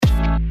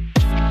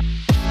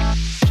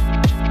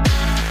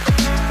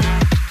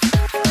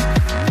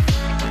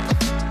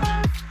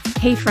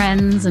Hey,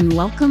 friends, and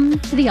welcome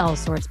to the All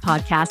Sorts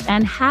podcast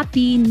and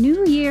Happy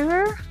New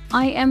Year.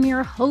 I am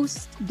your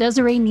host,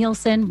 Desiree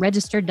Nielsen,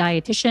 registered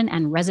dietitian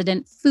and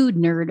resident food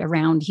nerd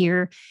around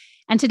here.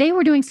 And today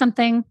we're doing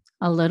something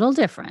a little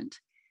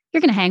different.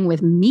 You're going to hang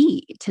with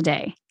me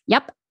today.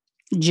 Yep,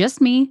 just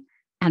me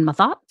and my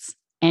thoughts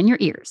and your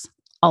ears,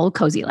 all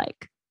cozy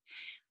like.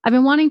 I've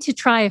been wanting to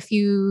try a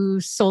few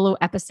solo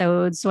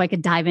episodes so I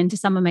could dive into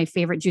some of my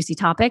favorite juicy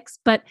topics,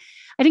 but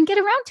I didn't get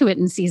around to it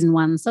in season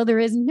 1, so there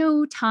is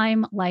no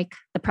time like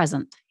the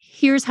present.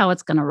 Here's how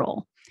it's going to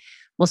roll.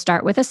 We'll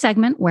start with a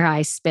segment where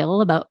I spill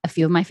about a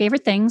few of my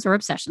favorite things or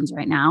obsessions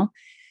right now.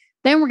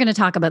 Then we're going to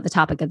talk about the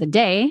topic of the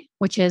day,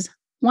 which is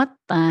what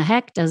the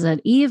heck does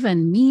it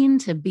even mean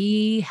to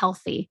be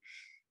healthy?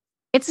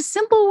 It's a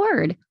simple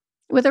word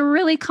with a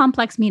really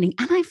complex meaning.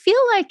 And I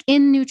feel like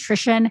in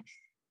nutrition,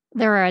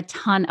 there are a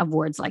ton of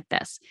words like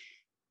this.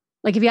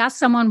 Like if you ask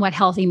someone what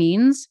healthy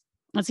means,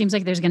 it seems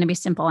like there's going to be a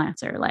simple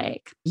answer,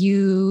 like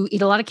you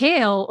eat a lot of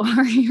kale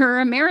or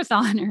you're a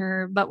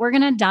marathoner, but we're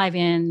going to dive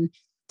in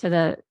to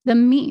the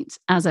meat,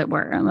 as it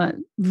were,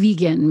 the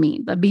vegan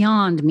meat, the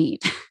beyond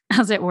meat,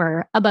 as it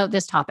were, about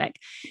this topic.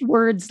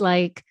 Words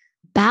like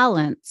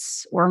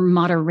balance or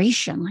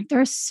moderation, like there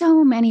are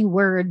so many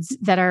words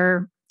that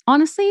are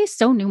honestly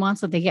so nuanced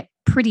that they get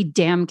pretty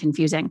damn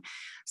confusing.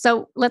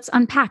 So let's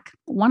unpack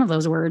one of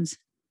those words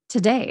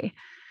today.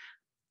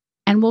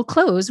 And we'll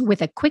close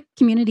with a quick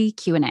community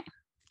Q&A.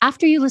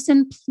 After you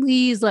listen,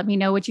 please let me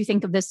know what you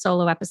think of this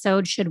solo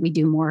episode. Should we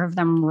do more of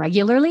them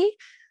regularly?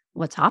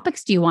 What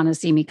topics do you want to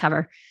see me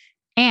cover?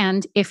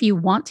 And if you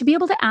want to be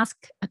able to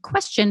ask a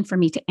question for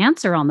me to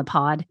answer on the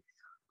pod,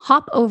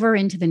 hop over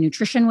into the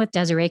Nutrition with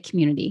Desiree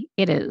community.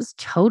 It is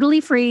totally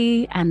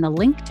free, and the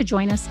link to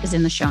join us is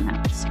in the show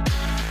notes.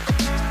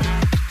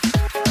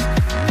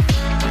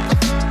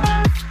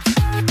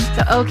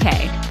 So,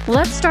 okay,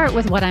 let's start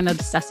with what I'm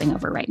obsessing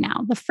over right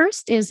now. The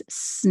first is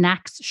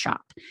Snacks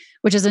Shop,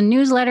 which is a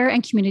newsletter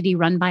and community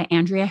run by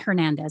Andrea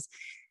Hernandez.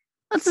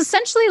 It's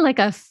essentially like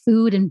a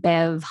food and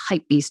bev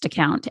hypebeast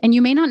account. And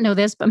you may not know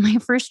this, but my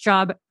first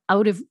job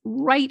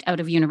right out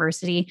of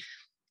university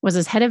was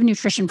as head of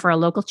nutrition for a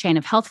local chain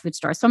of health food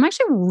stores. So I'm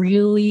actually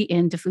really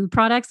into food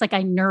products. Like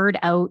I nerd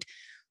out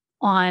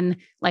on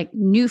like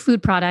new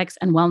food products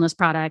and wellness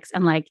products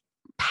and like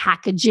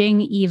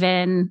packaging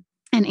even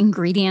and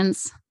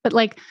ingredients. But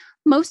like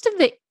most of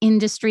the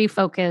industry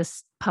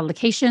focused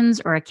publications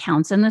or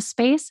accounts in this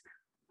space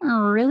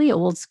are really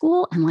old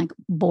school and like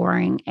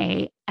boring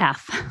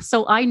AF.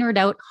 So I nerd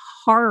out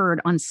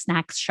hard on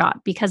Snacks Shop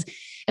because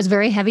it's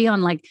very heavy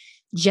on like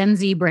Gen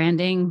Z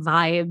branding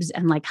vibes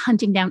and like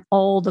hunting down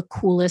all the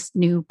coolest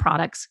new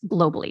products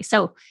globally.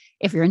 So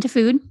if you're into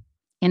food,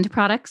 into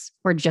products,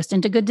 or just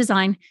into good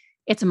design,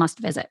 it's a must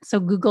visit. So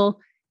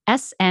Google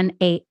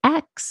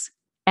SNAXSHOT,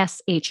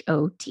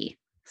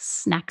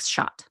 Snacks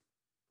Shot.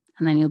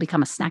 And then you'll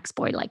become a snacks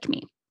boy like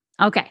me.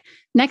 Okay,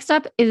 next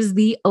up is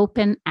the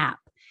Open app.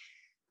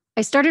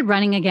 I started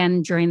running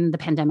again during the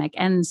pandemic,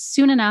 and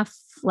soon enough,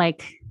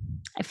 like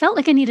I felt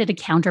like I needed a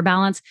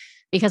counterbalance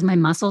because my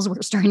muscles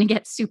were starting to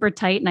get super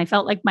tight, and I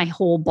felt like my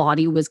whole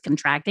body was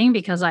contracting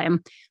because I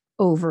am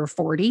over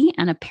 40,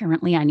 and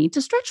apparently I need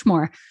to stretch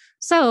more.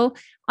 So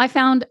I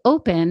found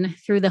Open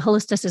through the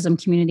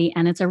holisticism community,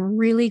 and it's a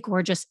really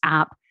gorgeous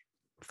app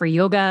for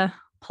yoga,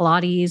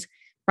 Pilates,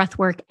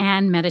 breathwork,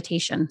 and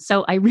meditation.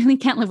 So I really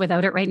can't live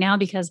without it right now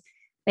because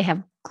they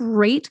have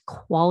great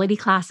quality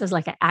classes.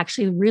 Like I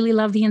actually really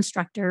love the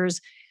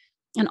instructors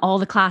and all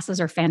the classes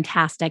are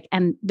fantastic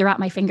and they're at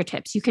my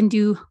fingertips. You can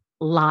do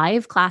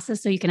live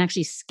classes so you can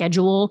actually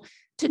schedule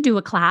to do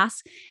a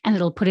class and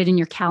it'll put it in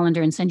your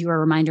calendar and send you a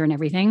reminder and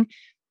everything.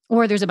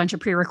 Or there's a bunch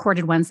of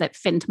pre-recorded ones that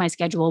fit into my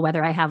schedule,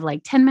 whether I have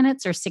like 10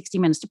 minutes or 60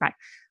 minutes to practice.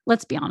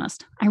 Let's be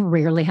honest, I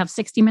rarely have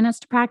 60 minutes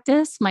to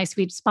practice. My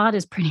sweet spot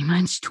is pretty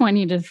much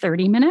 20 to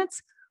 30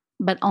 minutes,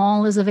 but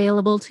all is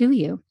available to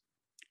you.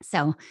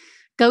 So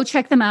go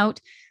check them out.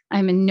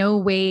 I'm in no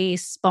way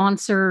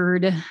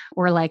sponsored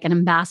or like an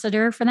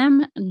ambassador for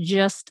them,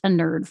 just a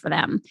nerd for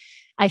them.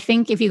 I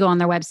think if you go on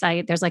their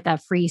website, there's like a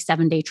free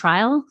 7-day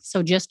trial.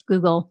 So just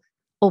Google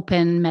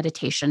Open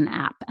Meditation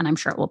app, and I'm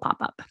sure it will pop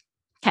up.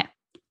 Okay.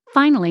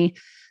 Finally,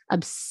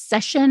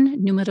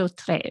 obsession numero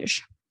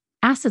tres,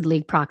 Acid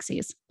League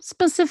proxies,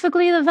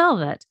 specifically the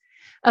Velvet.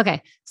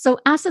 Okay, so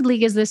Acid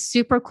League is this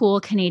super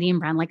cool Canadian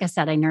brand. Like I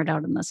said, I nerd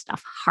out on this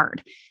stuff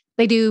hard.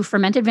 They do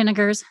fermented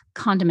vinegars,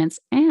 condiments,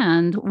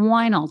 and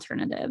wine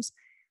alternatives.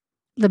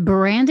 The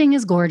branding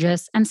is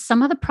gorgeous, and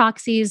some of the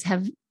proxies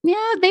they've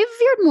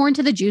veered more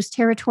into the juice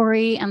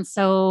territory. And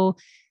so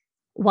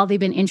while they've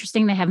been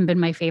interesting, they haven't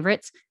been my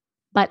favorites.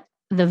 But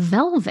the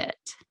Velvet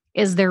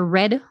is their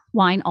red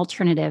wine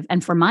alternative.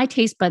 And for my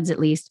taste buds, at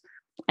least,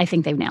 I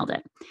think they've nailed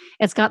it.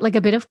 It's got like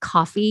a bit of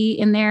coffee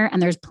in there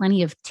and there's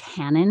plenty of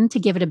tannin to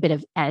give it a bit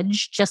of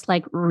edge, just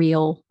like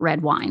real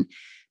red wine.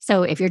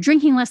 So if you're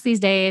drinking less these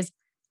days,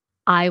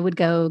 I would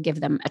go give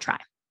them a try.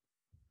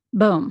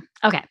 Boom.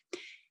 Okay.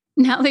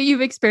 Now that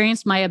you've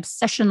experienced my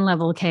obsession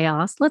level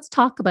chaos, let's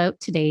talk about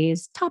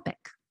today's topic.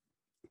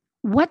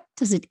 what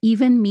does it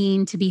even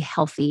mean to be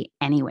healthy,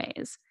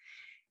 anyways?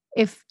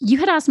 If you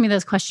had asked me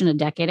this question a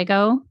decade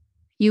ago,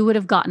 you would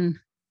have gotten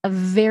a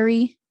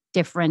very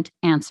different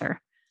answer.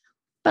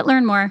 But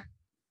learn more,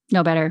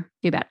 know better,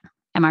 do better.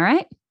 Am I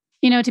right?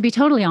 To be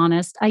totally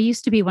honest, I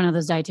used to be one of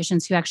those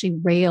dietitians who actually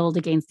railed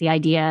against the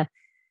idea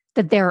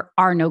that there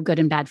are no good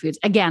and bad foods.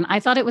 Again, I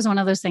thought it was one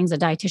of those things a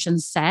dietitian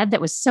said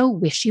that was so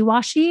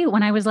wishy-washy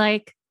when I was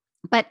like,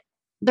 but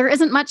there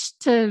isn't much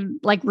to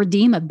like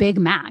redeem a Big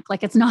Mac.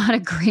 Like it's not a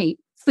great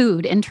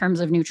food in terms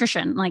of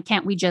nutrition. Like,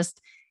 can't we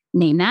just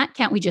name that?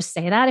 Can't we just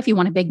say that? If you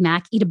want a Big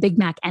Mac, eat a Big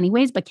Mac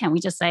anyways, but can't we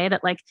just say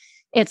that like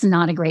it's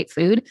not a great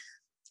food?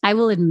 I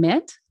will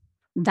admit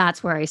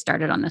that's where I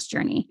started on this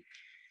journey.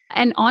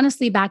 And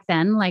honestly, back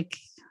then, like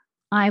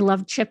I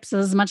loved chips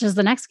as much as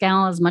the next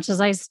gal, as much as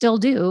I still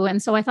do.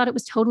 And so I thought it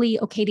was totally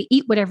okay to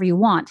eat whatever you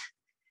want.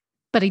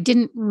 But I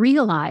didn't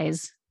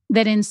realize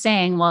that in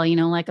saying, well,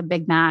 like a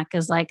Big Mac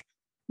is like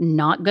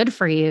not good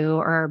for you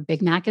or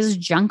Big Mac is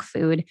junk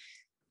food,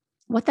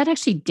 what that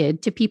actually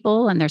did to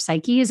people and their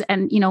psyches.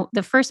 And,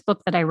 the first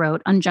book that I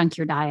wrote, Unjunk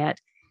Your Diet,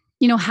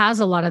 has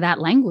a lot of that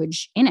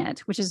language in it,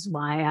 which is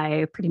why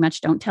I pretty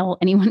much don't tell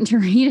anyone to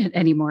read it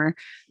anymore,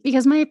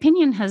 because my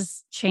opinion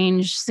has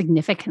changed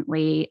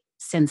significantly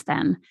since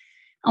then.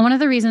 And one of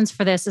the reasons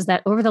for this is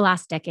that over the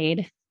last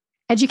decade,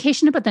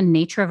 education about the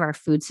nature of our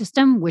food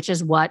system, which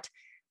is what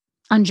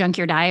Unjunk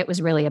Your Diet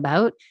was really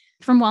about,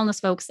 from wellness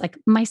folks, like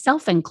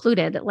myself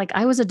included, like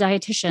I was a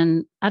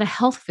dietitian at a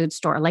health food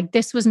store. Like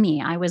this was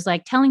me. I was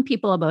like telling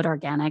people about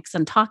organics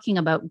and talking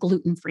about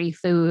gluten-free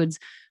foods,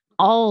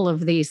 all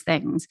of these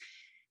things.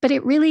 But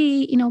it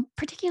really,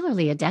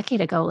 particularly a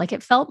decade ago, like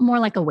it felt more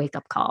like a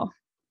wake-up call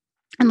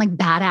and like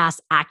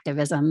badass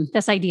activism.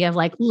 This idea of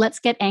like, let's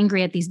get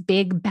angry at these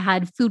big,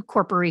 bad food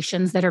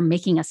corporations that are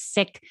making us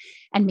sick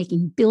and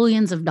making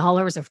billions of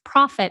dollars of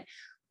profit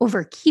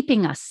over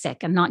keeping us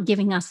sick and not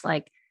giving us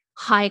like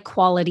high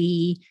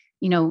quality,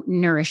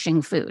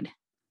 nourishing food.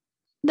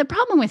 The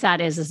problem with that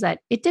is that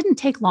it didn't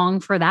take long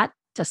for that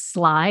to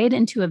slide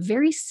into a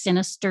very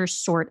sinister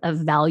sort of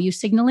value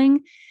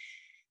signaling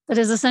that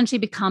has essentially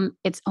become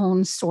its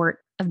own sort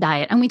of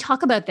diet. And we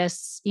talk about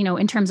this,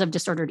 in terms of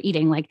disordered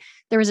eating. Like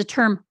there is a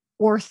term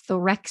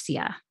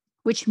orthorexia,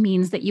 which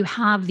means that you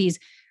have these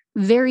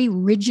very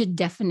rigid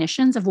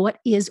definitions of what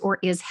is or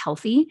is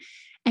healthy,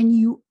 and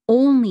you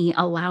only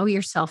allow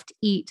yourself to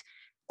eat,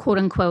 quote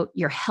unquote,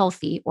 your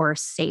healthy or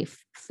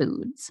safe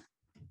foods.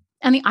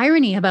 And the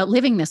irony about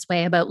living this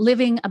way,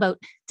 about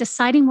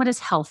deciding what is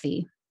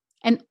healthy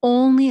and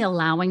only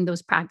allowing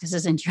those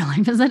practices into your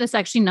life, is that it's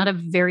actually not a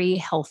very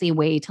healthy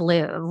way to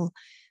live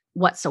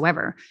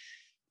whatsoever.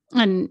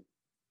 And,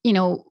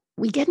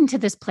 we get into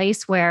this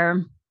place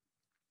where,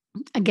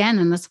 again,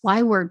 and that's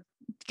why we're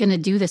going to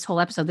do this whole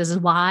episode. This is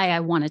why I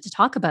wanted to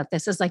talk about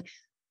this, is like,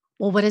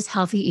 well, what does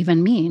healthy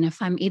even mean?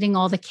 If I'm eating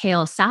all the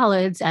kale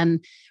salads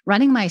and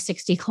running my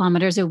 60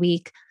 kilometers a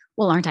week,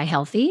 well, aren't I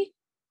healthy?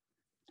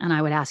 And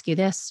I would ask you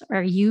this: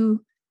 are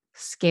you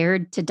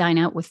scared to dine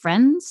out with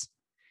friends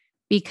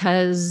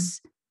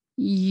because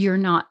you're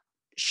not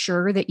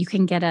sure that you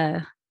can get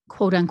a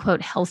quote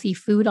unquote healthy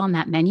food on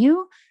that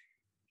menu?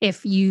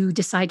 If you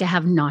decide to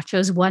have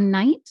nachos one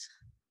night,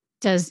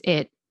 does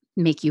it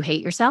make you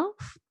hate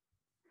yourself?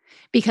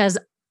 Because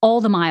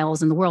all the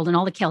miles in the world and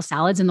all the kale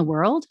salads in the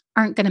world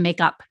aren't going to make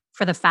up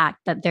for the fact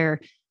that there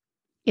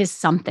is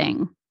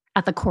something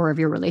at the core of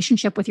your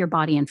relationship with your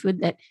body and food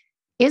that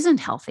isn't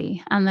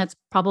healthy. And that's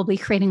probably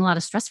creating a lot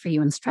of stress for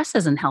you. And stress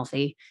isn't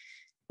healthy.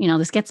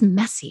 This gets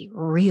messy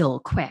real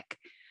quick.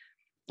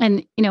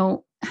 And,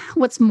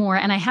 what's more,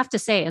 and I have to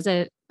say, as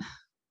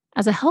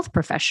a health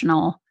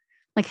professional,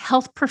 like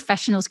health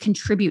professionals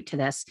contribute to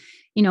this.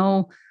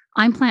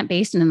 I'm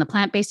plant-based, and in the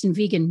plant-based and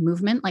vegan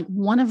movement, like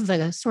one of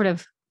the sort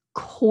of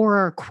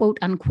core quote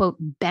unquote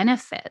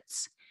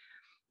benefits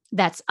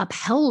that's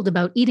upheld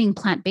about eating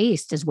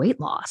plant-based is weight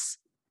loss.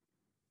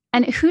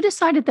 And who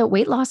decided that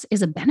weight loss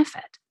is a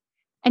benefit?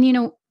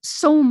 And,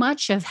 so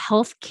much of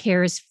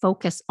healthcare's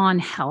focus on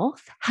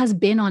health has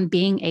been on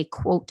being a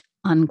quote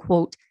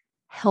unquote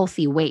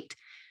healthy weight.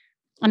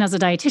 And as a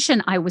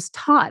dietitian, I was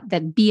taught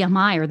that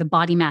BMI, or the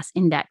body mass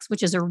index,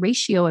 which is a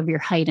ratio of your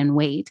height and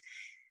weight,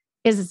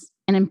 is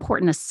an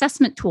important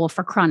assessment tool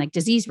for chronic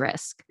disease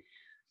risk.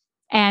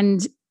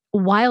 And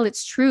while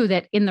it's true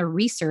that in the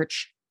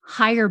research,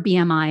 higher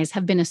BMIs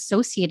have been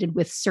associated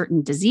with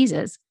certain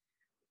diseases,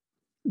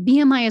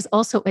 BMI is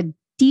also a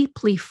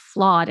deeply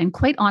flawed and,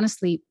 quite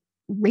honestly,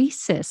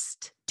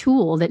 racist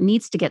tool that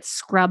needs to get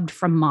scrubbed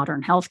from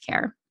modern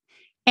healthcare.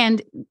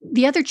 And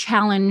the other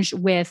challenge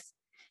with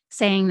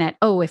saying that,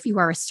 oh, if you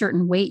are a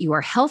certain weight, you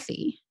are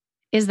healthy,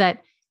 is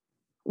that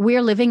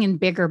we're living in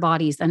bigger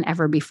bodies than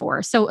ever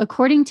before. So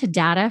according to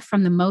data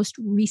from the most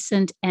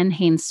recent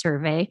NHANES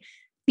survey,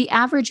 the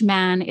average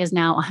man is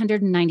now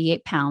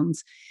 198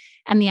 pounds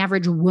and the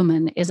average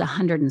woman is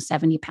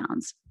 170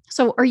 pounds.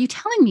 So are you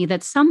telling me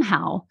that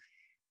somehow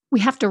we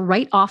have to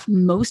write off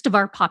most of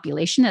our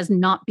population as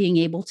not being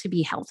able to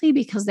be healthy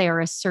because they are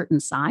a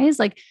certain size?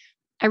 Like,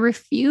 I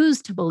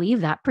refuse to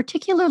believe that,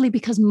 particularly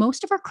because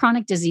most of our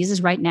chronic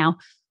diseases right now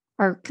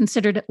are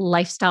considered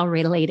lifestyle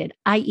related,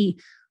 i.e.,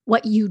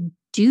 what you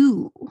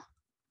do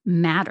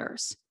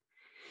matters.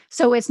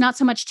 So it's not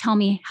so much tell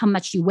me how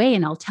much you weigh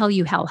and I'll tell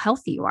you how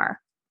healthy you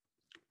are,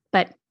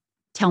 but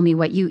tell me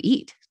what you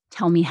eat.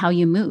 Tell me how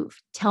you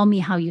move. Tell me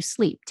how you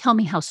sleep. Tell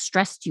me how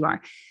stressed you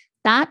are.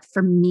 That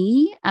for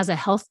me as a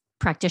health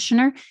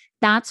practitioner,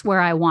 that's where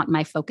I want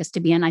my focus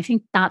to be. And I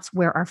think that's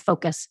where our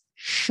focus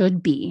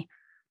should be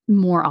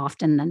more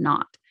often than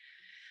not.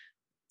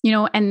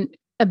 And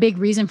a big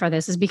reason for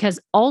this is because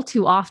all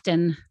too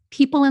often,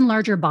 people in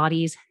larger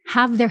bodies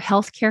have their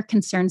healthcare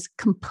concerns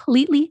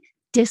completely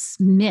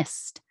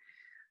dismissed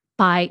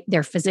by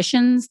their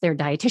physicians, their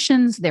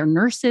dietitians, their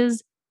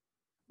nurses,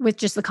 with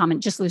just the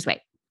comment, just lose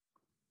weight.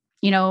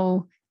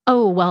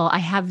 Oh, well, I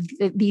have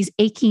these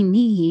achy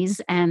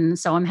knees, and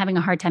so I'm having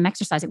a hard time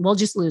exercising. Well,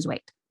 just lose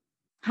weight.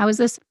 How is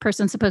this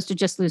person supposed to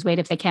just lose weight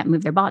if they can't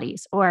move their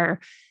bodies? Or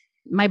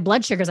my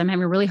blood sugars, I'm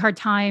having a really hard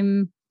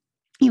time,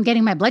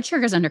 getting my blood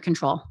sugars under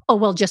control. Oh,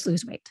 well, just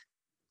lose weight.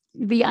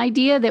 The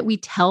idea that we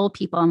tell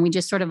people and we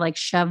just sort of like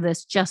shove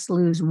this just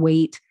lose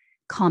weight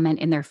comment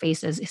in their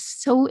faces is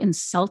so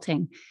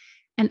insulting.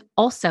 And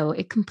also,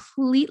 it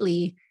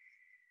completely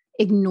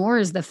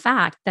ignores the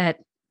fact that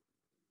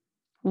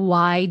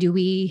why do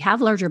we have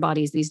larger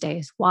bodies these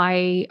days?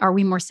 Why are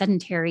we more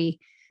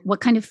sedentary?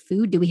 What kind of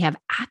food do we have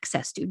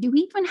access to? Do we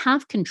even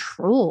have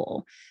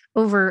control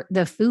over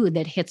the food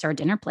that hits our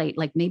dinner plate?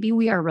 Like maybe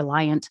we are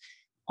reliant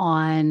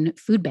on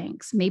food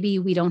banks. Maybe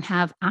we don't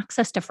have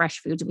access to fresh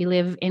foods. We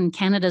live in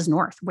Canada's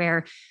north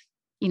where,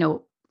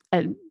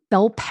 a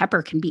bell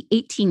pepper can be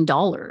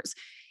 $18.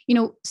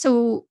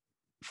 So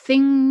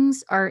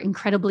things are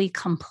incredibly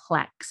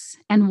complex.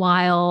 And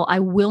while I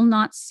will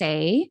not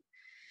say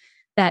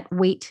that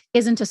weight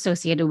isn't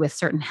associated with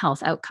certain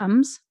health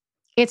outcomes,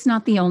 it's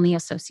not the only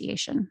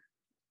association.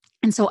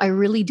 And so I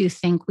really do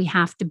think we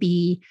have to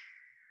be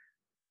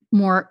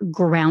more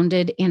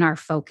grounded in our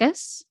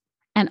focus.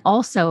 And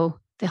also,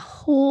 the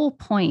whole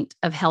point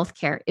of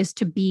healthcare is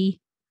to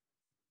be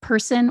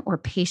person or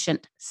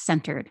patient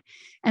centered.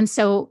 And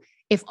so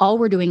if all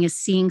we're doing is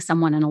seeing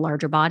someone in a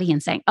larger body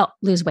and saying, oh,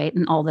 lose weight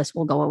and all this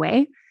will go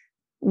away,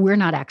 we're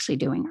not actually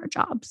doing our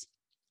jobs.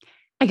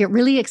 I get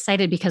really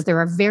excited because there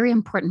are very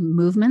important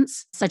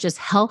movements such as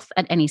health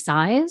at any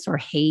size, or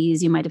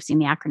HAES. You might have seen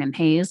the acronym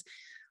HAES,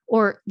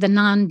 or the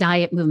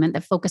non-diet movement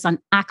that focus on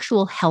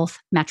actual health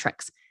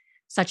metrics,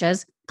 such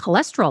as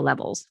cholesterol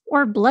levels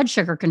or blood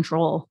sugar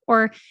control,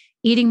 or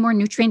eating more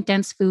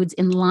nutrient-dense foods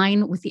in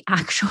line with the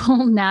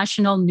actual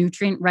national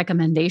nutrient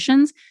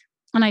recommendations.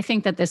 And I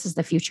think that this is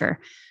the future.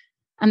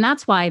 And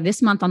that's why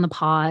this month on the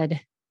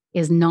pod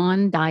is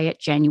Non-Diet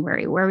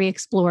January, where we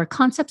explore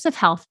concepts of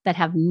health that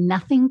have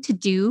nothing to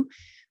do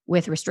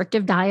with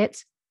restrictive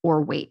diets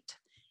or weight.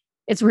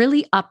 It's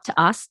really up to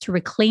us to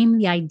reclaim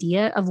the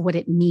idea of what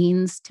it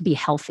means to be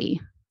healthy.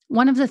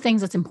 One of the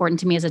things that's important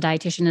to me as a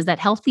dietitian is that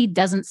healthy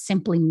doesn't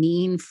simply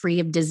mean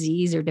free of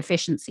disease or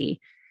deficiency,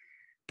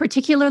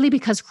 particularly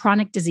because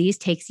chronic disease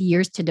takes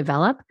years to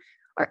develop.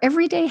 Our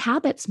everyday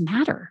habits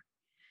matter.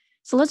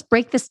 So let's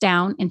break this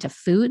down into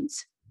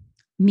foods,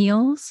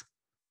 meals,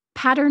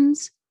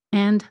 patterns,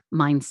 and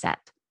mindset.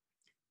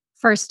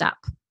 First up,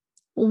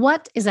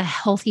 what is a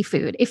healthy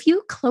food? If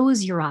you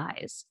close your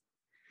eyes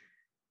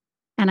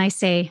and I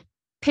say,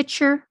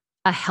 picture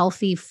a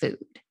healthy food,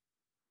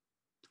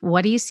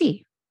 what do you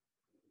see?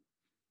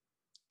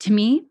 To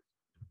me,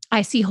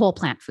 I see whole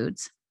plant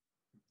foods.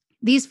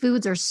 These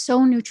foods are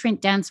so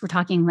nutrient dense. We're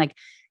talking like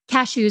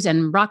cashews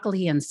and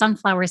broccoli and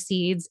sunflower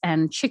seeds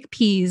and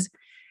chickpeas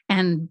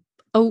and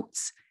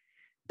oats.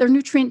 They're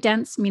nutrient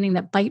dense, meaning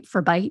that bite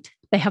for bite,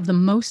 they have the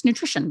most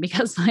nutrition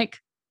because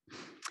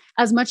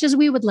as much as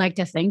we would like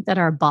to think that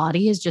our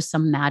body is just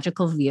some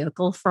magical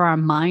vehicle for our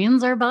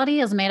minds, our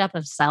body is made up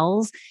of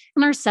cells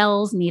and our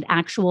cells need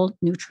actual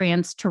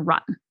nutrients to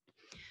run.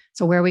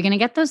 So where are we going to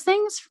get those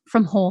things?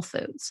 From whole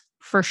foods,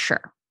 for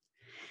sure.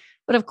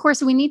 But of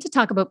course, we need to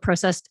talk about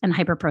processed and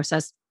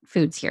hyper-processed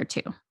foods here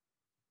too.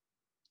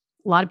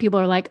 A lot of people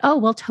are like, oh,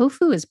 well,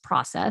 tofu is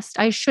processed.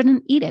 I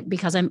shouldn't eat it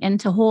because I'm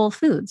into whole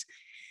foods.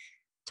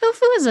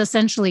 Tofu is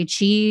essentially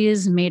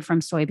cheese made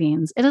from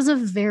soybeans. It is a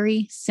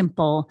very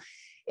simple.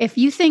 If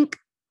you think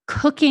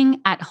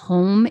cooking at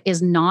home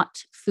is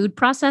not food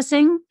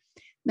processing,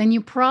 then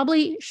you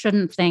probably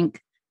shouldn't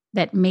think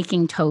that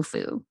making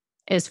tofu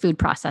is food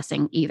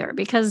processing either,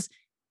 because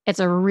it's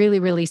a really,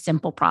 really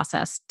simple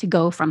process to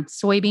go from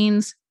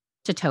soybeans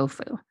to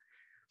tofu.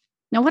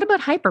 Now, what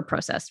about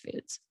hyper-processed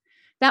foods?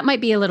 That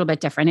might be a little bit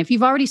different. If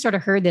you've already sort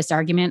of heard this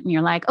argument and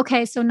you're like,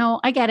 okay, so no,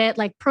 I get it.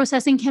 Like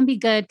processing can be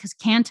good because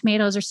canned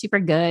tomatoes are super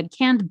good.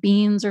 Canned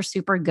beans are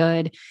super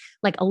good.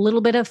 Like a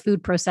little bit of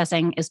food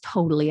processing is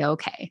totally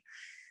okay.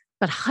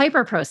 But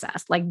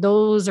hyper-processed, like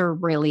those are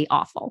really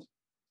awful.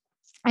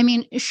 I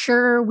mean,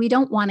 sure, we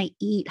don't want to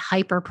eat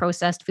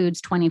hyper-processed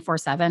foods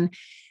 24/7.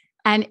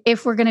 And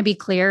if we're going to be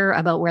clear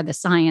about where the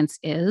science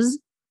is,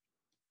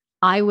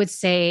 I would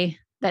say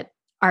that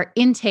our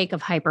intake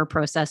of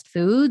hyper-processed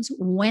foods,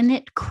 when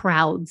it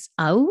crowds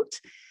out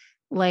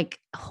like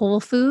whole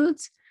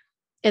foods,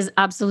 is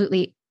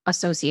absolutely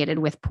associated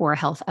with poor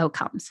health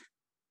outcomes.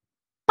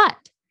 But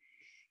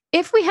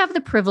if we have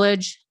the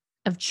privilege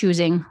of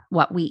choosing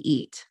what we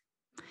eat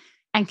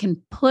and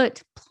can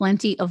put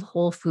plenty of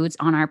whole foods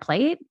on our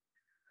plate,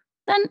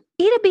 then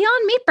eat a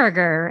Beyond Meat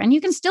burger and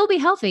you can still be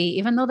healthy,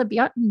 even though the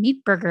Beyond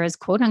Meat burger is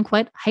quote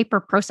unquote hyper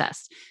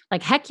processed.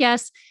 Like, heck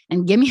yes.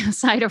 And give me a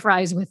side of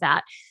fries with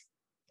that.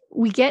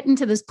 We get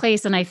into this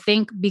place. And I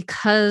think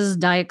because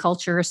diet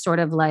culture sort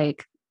of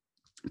like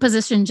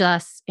positions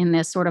us in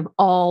this sort of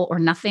all or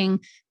nothing,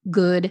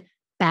 good,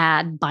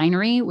 bad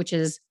binary, which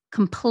is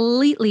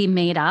completely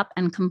made up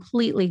and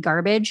completely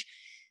garbage.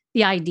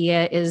 The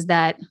idea is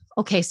that,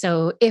 okay,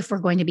 so if we're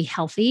going to be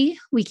healthy,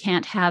 we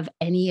can't have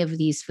any of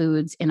these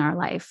foods in our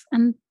life.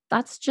 And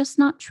that's just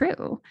not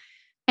true.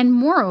 And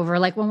moreover,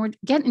 like when we're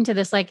getting into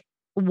this, like,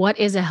 what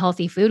is a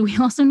healthy food? We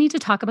also need to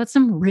talk about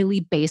some really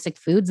basic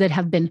foods that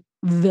have been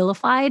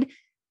vilified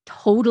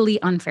totally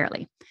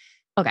unfairly.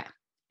 Okay,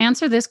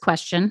 answer this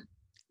question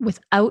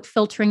without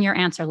filtering your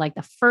answer. Like,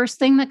 the first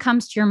thing that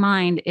comes to your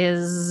mind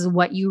is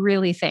what you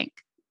really think.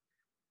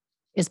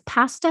 Is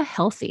pasta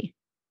healthy?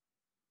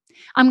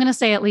 I'm going to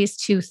say at least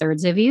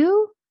 2/3 of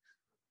you,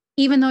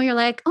 even though you're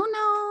like, oh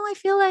no, I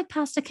feel like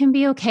pasta can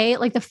be okay.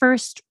 Like, the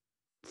first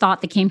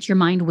thought that came to your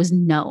mind was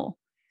no,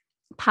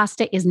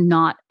 pasta is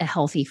not a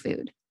healthy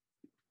food.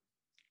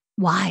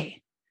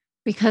 Why?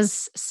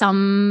 Because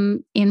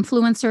some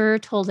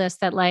influencer told us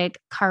that like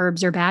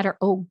carbs are bad, or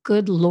oh,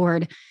 good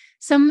Lord,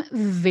 some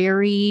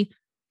very,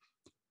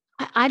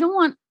 I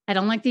don't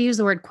like to use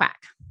the word quack,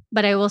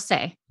 but I will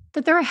say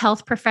that there are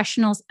health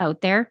professionals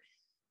out there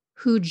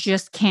who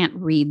just can't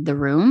read the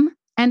room,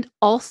 and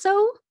also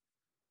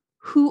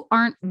who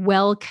aren't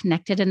well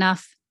connected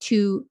enough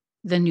to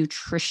the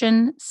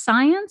nutrition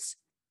science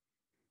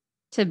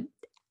to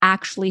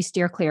actually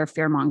steer clear of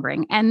fear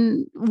mongering.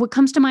 And what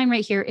comes to mind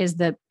right here is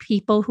the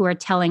people who are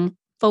telling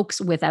folks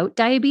without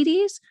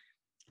diabetes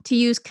to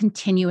use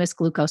continuous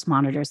glucose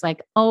monitors.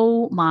 Like,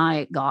 oh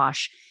my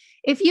gosh,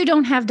 if you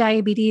don't have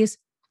diabetes,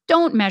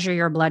 don't measure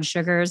your blood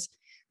sugars,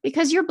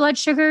 because your blood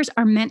sugars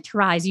are meant to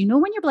rise. You know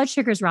when your blood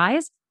sugars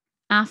rise?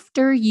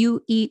 After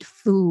you eat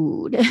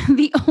food.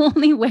 The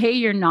only way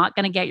you're not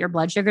going to get your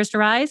blood sugars to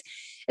rise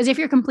is if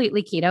you're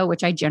completely keto,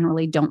 which I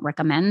generally don't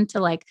recommend to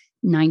like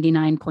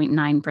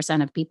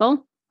 99.9% of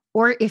people,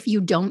 or if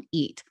you don't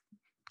eat.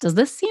 Does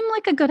this seem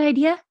like a good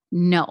idea?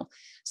 No.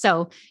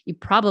 So you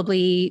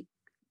probably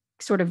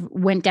sort of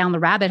went down the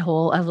rabbit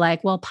hole of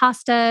like, well,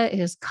 pasta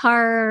is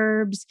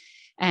carbs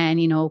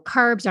and, you know,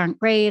 carbs aren't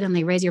great and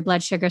they raise your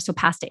blood sugar. So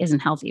pasta isn't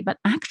healthy. But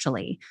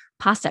actually,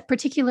 pasta,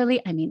 particularly,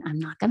 I mean, I'm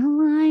not going to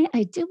lie,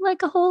 I do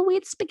like a whole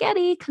wheat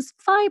spaghetti because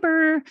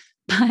fiber,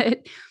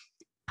 but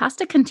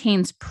pasta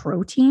contains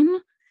protein.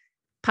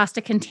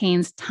 Pasta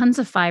contains tons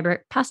of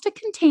fiber. Pasta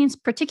contains,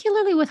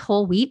 particularly with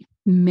whole wheat,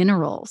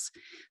 minerals.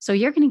 So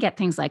you're going to get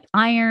things like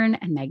iron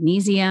and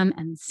magnesium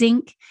and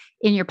zinc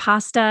in your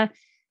pasta.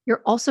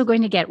 You're also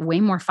going to get way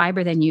more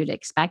fiber than you'd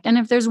expect. And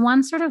if there's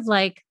one sort of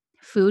like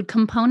food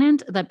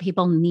component that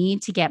people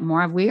need to get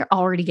more of, we're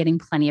already getting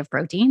plenty of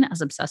protein, as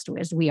obsessed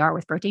as we are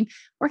with protein.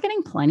 We're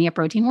getting plenty of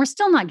protein. We're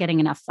still not getting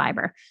enough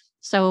fiber.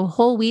 So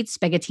whole wheat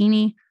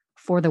spaghettini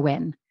for the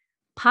win.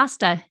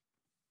 Pasta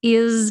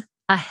is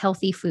a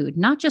healthy food.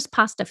 Not just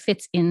pasta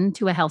fits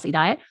into a healthy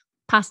diet.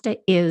 Pasta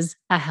is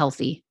a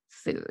healthy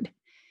food.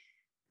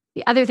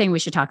 The other thing we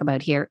should talk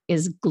about here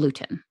is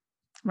gluten,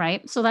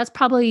 right? So that's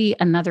probably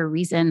another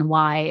reason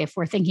why, if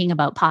we're thinking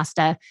about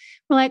pasta,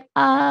 we're like,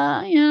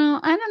 I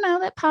don't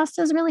know that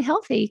pasta is really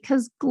healthy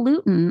because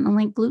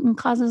gluten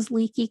causes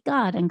leaky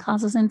gut and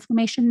causes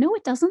inflammation. No,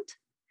 it doesn't.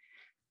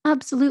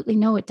 Absolutely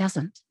no, it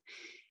doesn't.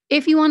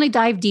 If you want to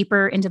dive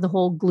deeper into the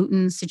whole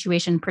gluten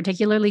situation,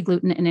 particularly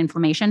gluten and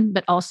inflammation,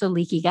 but also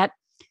leaky gut,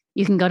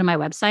 you can go to my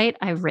website.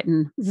 I've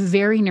written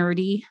very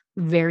nerdy,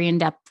 very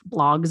in-depth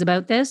blogs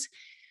about this,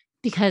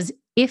 because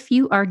if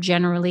you are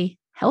generally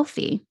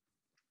healthy,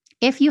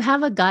 if you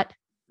have a gut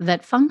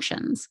that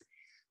functions,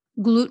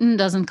 gluten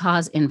doesn't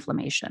cause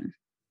inflammation.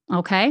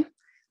 Okay?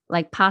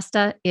 Like,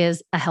 pasta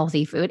is a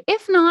healthy food.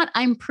 If not,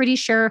 I'm pretty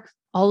sure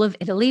all of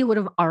Italy would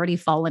have already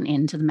fallen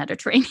into the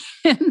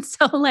Mediterranean.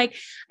 So like,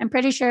 I'm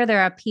pretty sure there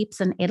are peeps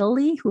in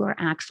Italy who are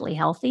actually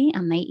healthy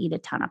and they eat a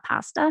ton of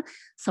pasta.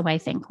 So I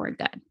think we're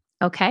good.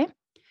 Okay.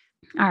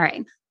 All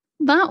right.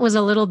 That was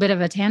a little bit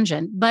of a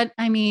tangent, but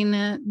I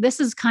mean, this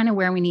is kind of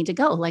where we need to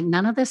go. Like,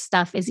 none of this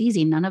stuff is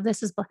easy. None of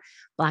this is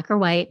black or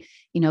white,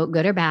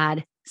 good or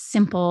bad,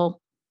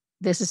 simple.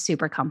 This is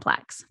super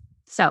complex.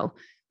 So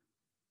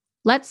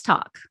let's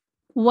talk.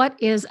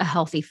 What is a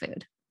healthy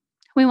food?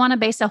 We want to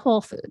base a whole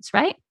foods,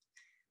 right?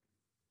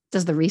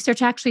 Does the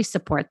research actually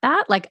support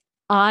that? Like,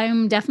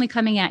 I'm definitely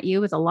coming at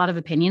you with a lot of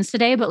opinions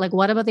today, but like,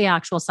 what about the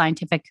actual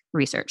scientific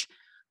research?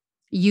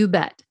 You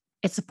bet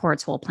it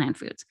supports whole plant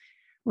foods.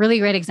 Really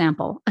great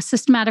example. A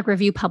systematic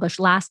review published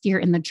last year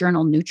in the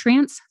journal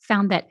Nutrients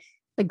found that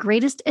the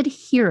greatest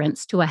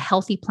adherence to a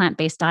healthy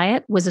plant-based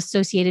diet was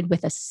associated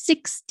with a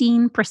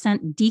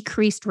 16%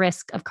 decreased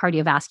risk of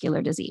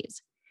cardiovascular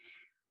disease.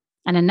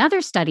 And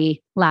another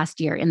study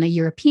last year in the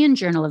European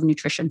Journal of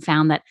Nutrition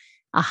found that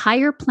a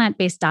higher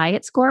plant-based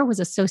diet score was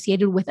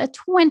associated with a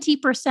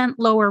 20%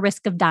 lower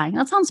risk of dying.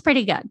 That sounds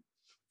pretty good.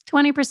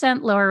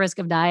 20% lower risk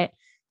of diet.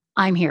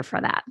 I'm here for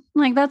that.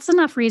 Like, that's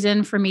enough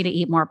reason for me to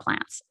eat more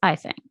plants, I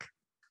think.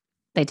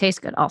 They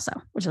taste good also,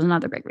 which is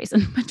another big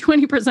reason. But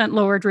 20%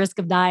 lowered risk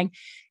of dying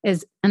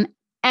is an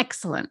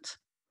excellent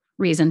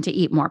reason to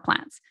eat more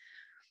plants.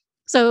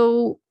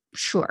 So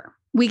sure,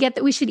 we get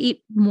that we should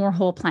eat more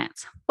whole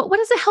plants. But what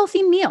is a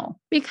healthy meal?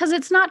 Because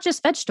it's not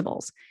just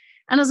vegetables.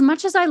 And as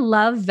much as I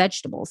love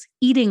vegetables,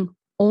 eating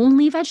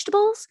only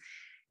vegetables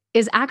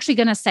is actually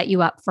going to set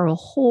you up for a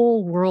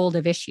whole world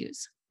of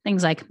issues.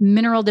 Things like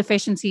mineral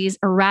deficiencies,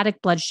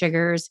 erratic blood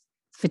sugars,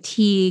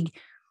 fatigue.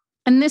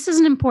 And this is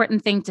an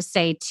important thing to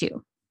say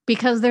too,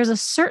 because there's a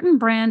certain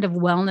brand of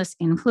wellness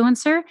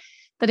influencer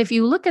that if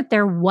you look at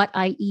their what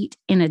I eat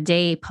in a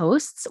day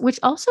posts, which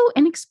also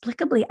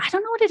inexplicably, I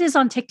don't know what it is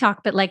on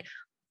TikTok, but like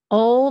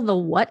all the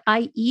what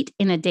I eat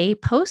in a day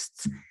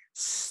posts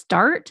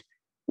start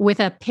with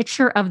a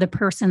picture of the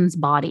person's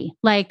body.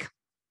 Like,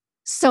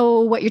 so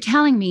what you're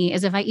telling me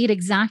is if I eat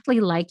exactly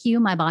like you,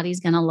 my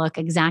body's going to look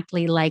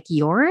exactly like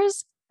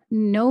yours?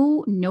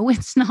 No,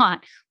 it's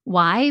not.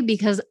 Why?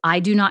 Because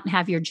I do not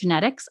have your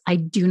genetics. I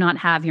do not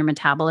have your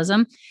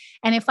metabolism.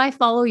 And if I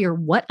follow your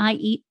what I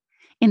eat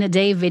in a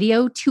day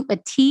video to a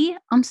T,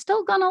 I'm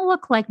still going to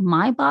look like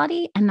my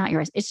body and not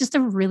yours. It's just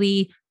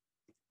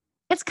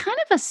it's kind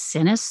of a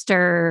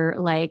sinister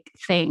like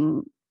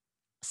thing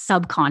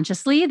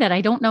subconsciously that I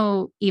don't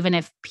know even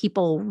if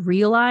people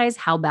realize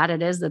how bad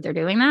it is that they're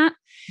doing that,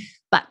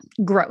 but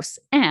gross.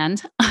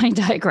 And I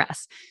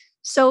digress.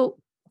 So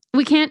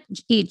we can't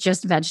eat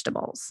just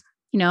vegetables.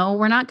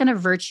 We're not going to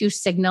virtue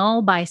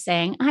signal by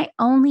saying, I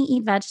only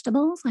eat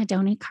vegetables. I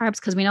don't eat carbs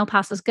because we know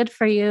pasta's good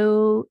for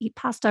you. Eat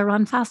pasta,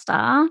 run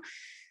faster.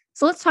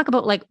 So let's talk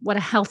about like what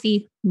a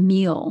healthy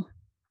meal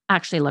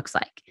actually looks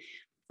like.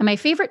 And my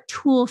favorite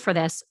tool for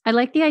this, I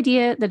like the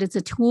idea that it's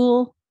a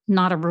tool,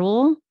 not a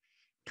rule,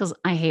 because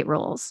I hate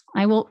rules.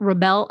 I will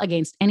rebel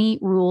against any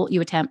rule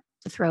you attempt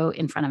to throw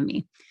in front of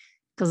me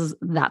because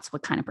that's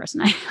what kind of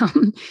person I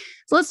am.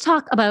 So let's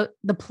talk about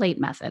the plate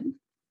method.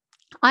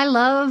 I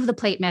love the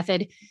plate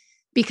method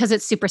because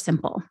it's super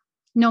simple.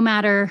 No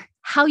matter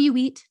how you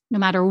eat, no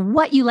matter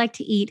what you like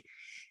to eat,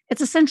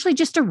 it's essentially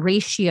just a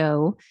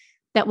ratio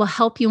that will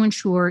help you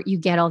ensure you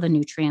get all the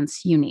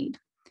nutrients you need.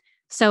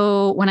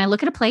 So when I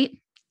look at a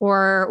plate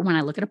or when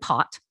I look at a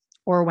pot,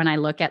 or when I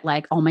look at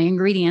like all my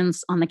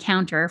ingredients on the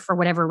counter for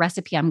whatever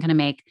recipe I'm going to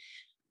make,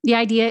 the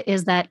idea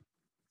is that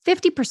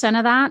 50%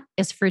 of that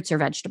is fruits or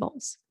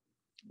vegetables.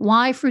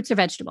 Why fruits or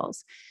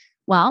vegetables?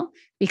 Well,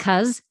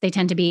 because they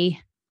tend to be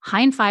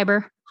high in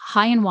fiber,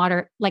 high in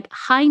water, like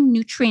high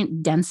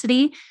nutrient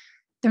density.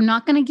 They're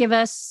not going to give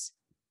us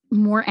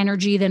more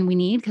energy than we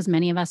need because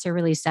many of us are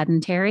really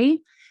sedentary,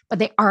 but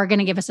they are going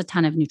to give us a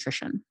ton of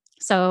nutrition.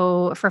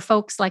 So for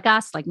folks like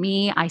us, like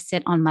me, I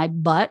sit on my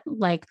butt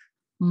like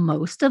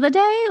most of the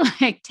day,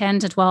 like 10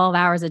 to 12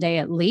 hours a day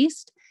at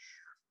least.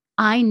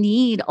 I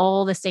need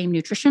all the same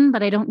nutrition,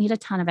 but I don't need a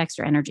ton of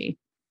extra energy.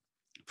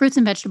 Fruits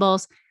and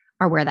vegetables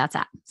are where that's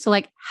at. So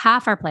like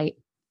half our plate,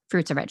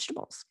 fruits or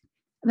vegetables.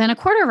 Then a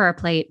quarter of our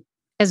plate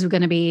is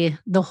going to be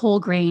the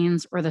whole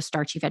grains or the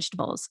starchy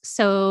vegetables.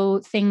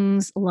 So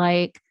things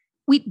like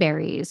wheat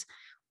berries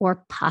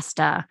or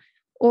pasta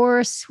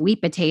or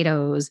sweet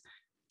potatoes.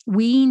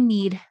 We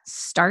need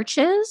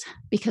starches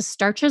because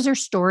starches are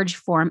storage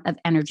form of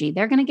energy.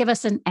 They're going to give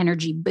us an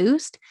energy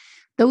boost.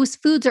 Those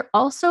foods are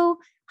also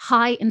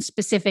high in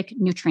specific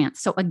nutrients.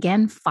 So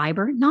again,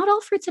 fiber. Not all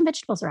fruits and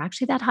vegetables are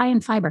actually that high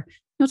in fiber. You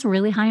know what's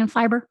really high in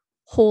fiber?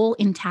 Whole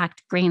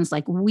intact grains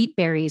like wheat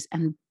berries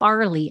and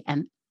barley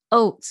and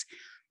oats.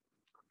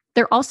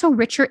 They're also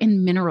richer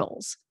in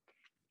minerals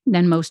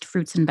than most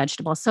fruits and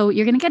vegetables. So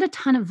you're going to get a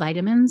ton of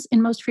vitamins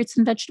in most fruits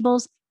and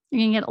vegetables. You're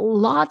going to get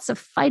lots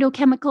of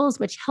phytochemicals,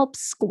 which help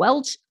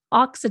squelch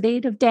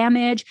oxidative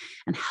damage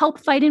and help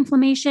fight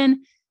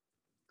inflammation.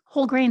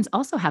 Whole grains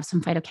also have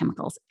some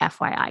phytochemicals,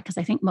 FYI, because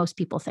I think most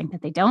people think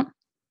that they don't.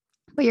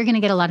 But you're going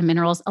to get a lot of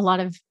minerals, a lot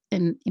of,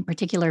 in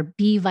particular,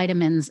 B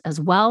vitamins as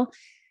well.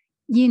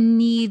 You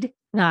need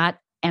that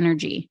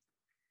energy.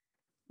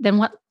 Then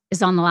what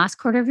is on the last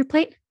quarter of your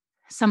plate?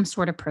 Some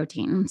sort of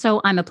protein. So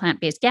I'm a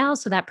plant-based gal,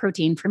 so that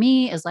protein for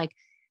me is like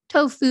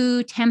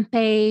tofu,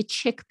 tempeh,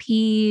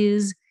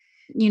 chickpeas.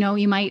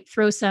 You might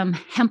throw some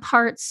hemp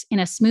hearts in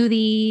a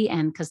smoothie,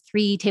 and because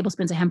 3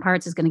 tablespoons of hemp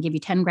hearts is going to give you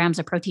 10 grams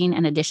of protein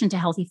in addition to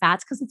healthy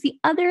fats, because it's the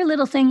other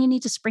little thing you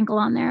need to sprinkle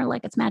on there,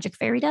 like it's magic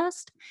fairy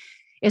dust,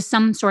 is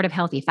some sort of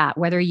healthy fat.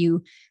 Whether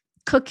you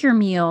cook your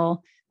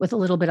meal with a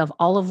little bit of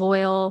olive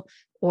oil,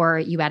 or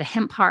you add a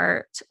hemp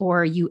heart,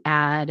 or you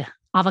add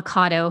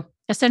avocado,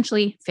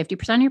 essentially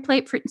 50% of your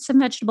plate, fruits and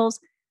vegetables,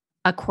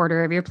 a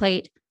quarter of your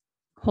plate,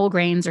 whole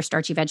grains or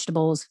starchy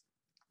vegetables,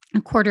 a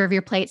quarter of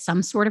your plate,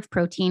 some sort of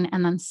protein,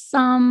 and then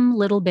some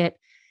little bit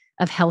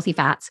of healthy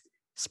fats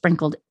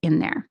sprinkled in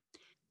there.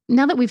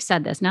 Now that we've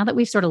said this, now that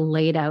we've sort of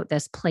laid out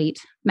this plate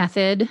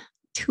method,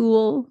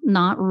 tool,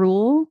 not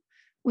rule,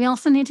 we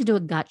also need to do a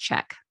gut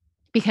check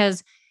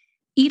because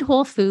eat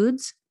whole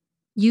foods,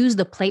 use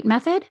the plate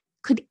method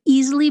could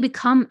easily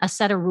become a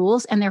set of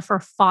rules and therefore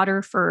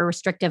fodder for a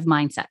restrictive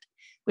mindset,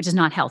 which is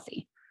not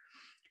healthy.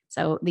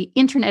 So the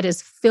internet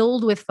is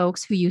filled with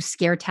folks who use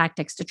scare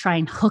tactics to try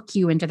and hook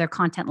you into their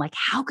content. Like,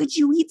 how could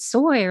you eat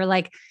soy? Or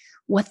like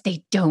what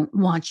they don't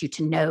want you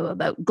to know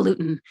about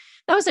gluten.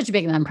 That was such a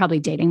big one. I'm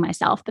probably dating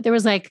myself, but there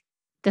was like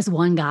this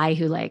one guy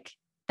who like,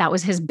 that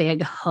was his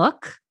big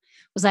hook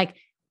was like,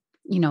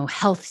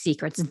 health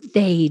secrets.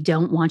 They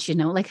don't want you to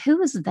know. Like,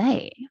 who is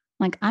they?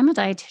 Like, I'm a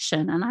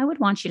dietitian and I would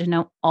want you to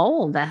know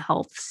all the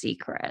health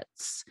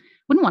secrets.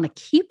 Wouldn't want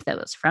to keep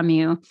those from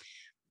you,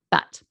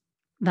 but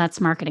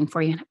that's marketing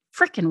for you. And it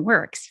freaking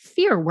works.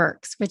 Fear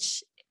works,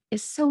 which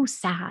is so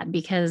sad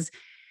because,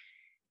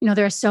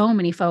 there are so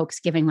many folks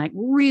giving like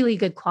really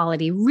good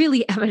quality,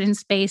 really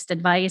evidence-based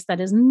advice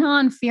that is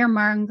non-fear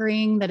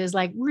mongering, that is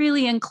like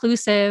really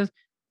inclusive,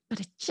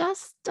 but it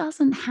just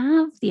doesn't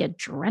have the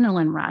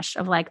adrenaline rush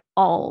of like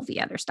all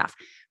the other stuff,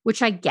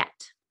 which I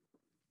get.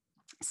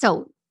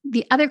 So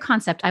the other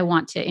concept I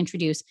want to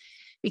introduce,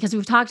 because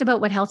we've talked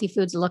about what healthy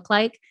foods look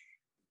like,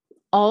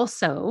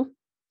 also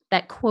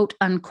that quote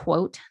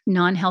unquote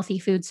non-healthy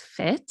foods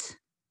fit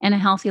in a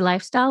healthy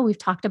lifestyle. We've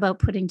talked about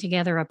putting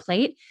together a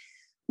plate.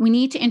 We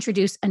need to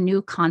introduce a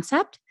new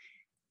concept.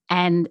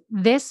 And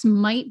this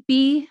might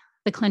be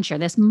the clincher.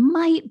 This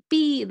might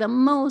be the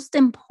most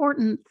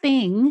important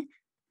thing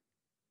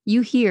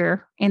you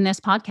hear in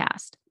this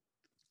podcast,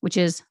 which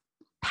is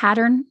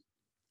pattern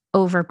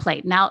over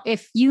plate. Now,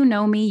 if you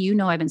know me, you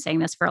know I've been saying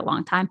this for a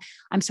long time.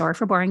 I'm sorry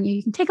for boring you.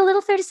 You can take a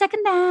little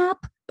 30-second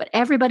nap, but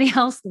everybody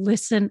else,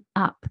 listen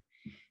up.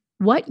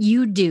 What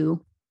you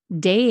do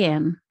day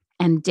in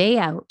and day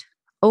out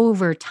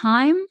over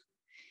time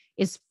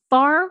is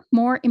far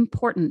more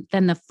important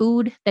than the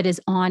food that is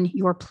on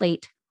your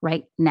plate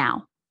right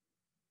now.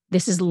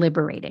 This is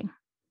liberating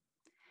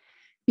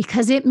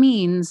because it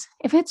means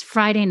if it's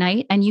Friday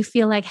night and you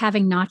feel like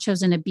having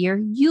nachos and a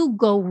beer, you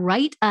go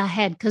right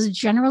ahead because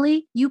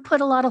generally you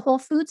put a lot of whole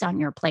foods on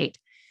your plate.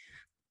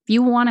 If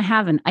you want to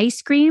have an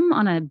ice cream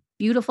on a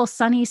beautiful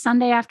sunny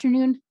Sunday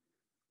afternoon,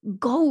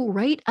 go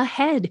right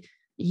ahead.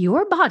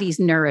 Your body's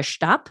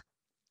nourished up.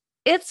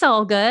 It's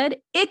all good.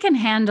 It can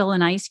handle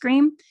an ice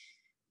cream.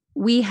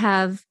 We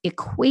have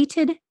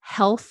equated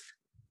health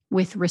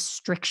with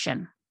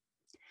restriction.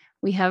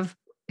 We have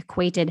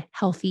equated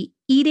healthy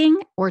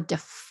eating or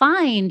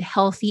defined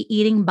healthy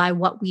eating by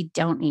what we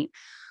don't eat.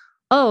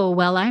 Oh,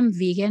 well, I'm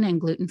vegan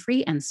and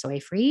gluten-free and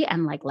soy-free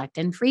and like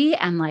lectin-free.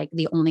 And like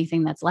the only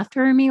thing that's left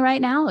for me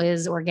right now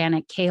is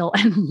organic kale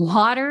and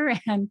water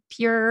and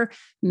pure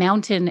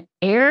mountain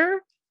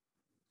air.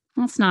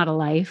 That's not a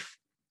life.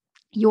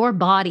 Your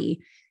body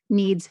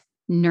needs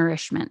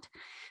nourishment.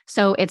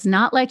 So it's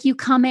not like you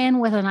come in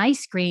with an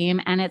ice cream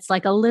and it's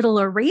like a little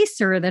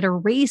eraser that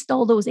erased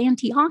all those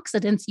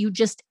antioxidants you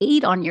just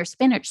ate on your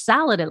spinach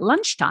salad at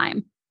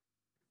lunchtime.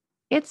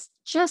 It's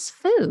just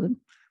food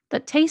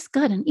that tastes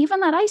good. And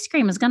even that ice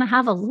cream is going to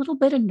have a little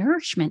bit of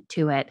nourishment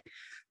to it.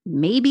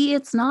 Maybe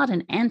it's not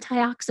an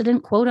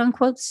antioxidant, quote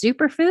unquote,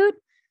 superfood,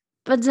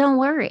 but don't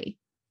worry.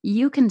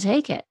 You can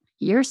take it.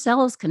 Your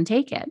cells can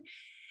take it.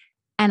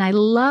 And I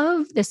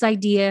love this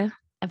idea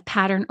of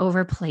pattern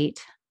over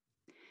plate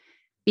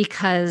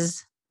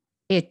because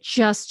it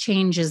just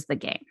changes the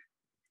game.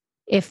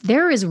 If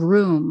there is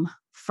room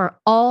for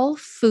all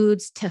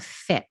foods to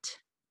fit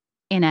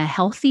in a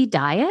healthy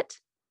diet,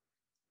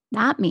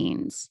 that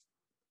means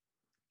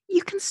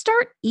you can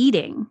start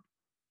eating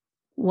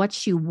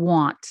what you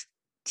want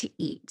to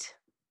eat.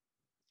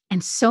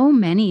 And so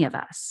many of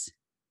us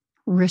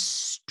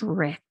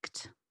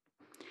restrict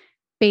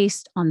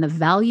based on the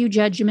value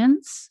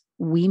judgments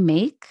we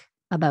make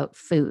about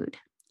food.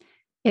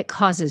 It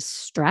causes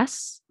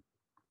stress.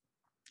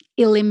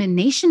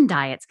 Elimination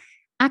diets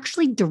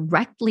actually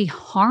directly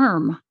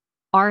harm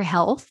our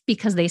health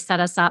because they set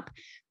us up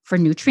for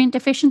nutrient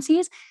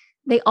deficiencies.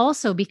 They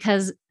also,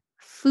 because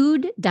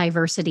food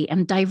diversity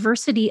and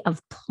diversity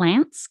of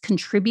plants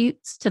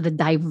contributes to the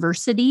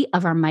diversity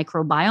of our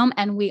microbiome.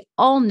 And we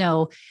all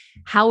know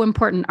how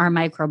important our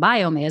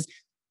microbiome is.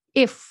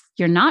 If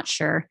you're not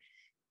sure,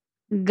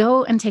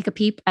 go and take a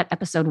peep at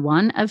episode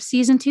 1 of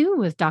season 2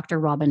 with Dr.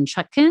 Robin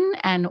Chutkin,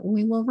 and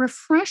we will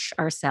refresh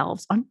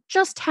ourselves on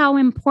just how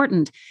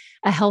important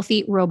a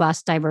healthy,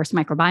 robust, diverse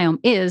microbiome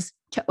is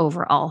to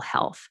overall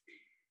health.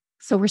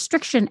 So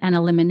restriction and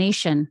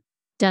elimination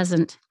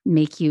doesn't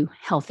make you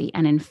healthy.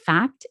 And in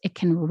fact, it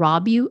can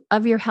rob you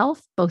of your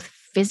health, both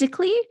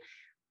physically,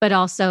 but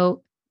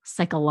also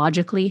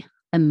psychologically,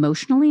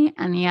 emotionally,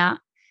 and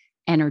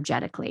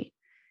energetically.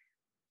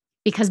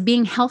 Because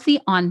being healthy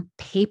on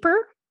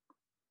paper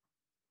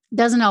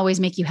doesn't always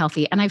make you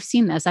healthy. And I've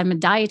seen this. I'm a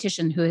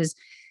dietitian who has,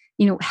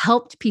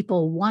 helped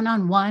people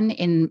one-on-one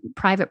in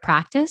private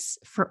practice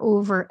for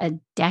over a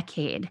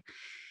decade.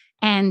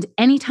 And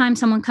anytime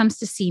someone comes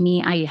to see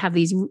me, I have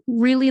these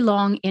really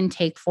long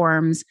intake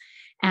forms,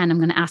 and I'm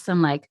going to ask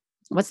them like,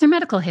 what's their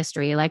medical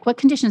history? Like, what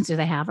conditions do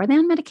they have? Are they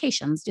on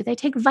medications? Do they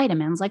take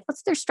vitamins? Like,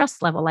 what's their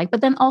stress level like?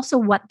 But then also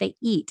what they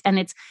eat. And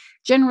it's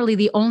generally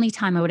the only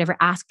time I would ever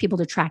ask people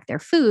to track their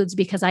foods,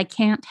 because I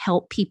can't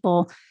help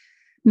people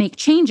make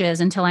changes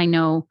until I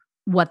know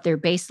what their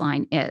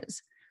baseline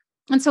is.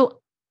 And so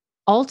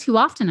all too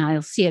often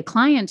I'll see a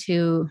client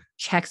who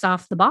checks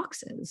off the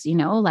boxes,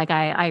 like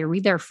I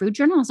read their food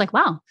journal. I was like,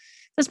 wow,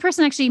 this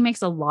person actually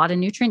makes a lot of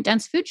nutrient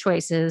dense food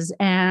choices.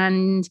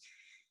 And,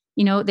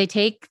 they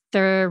take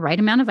the right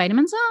amount of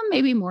vitamins,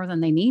 maybe more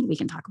than they need. We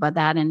can talk about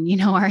that in,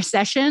 our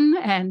session.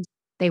 And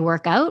they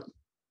work out.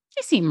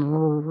 They seem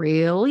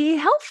really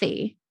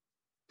healthy.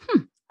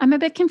 I'm a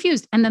bit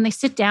confused. And then they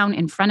sit down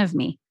in front of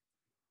me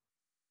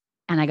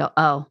and I go,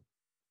 oh,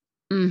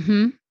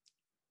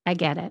 I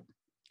get it.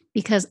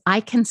 Because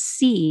I can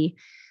see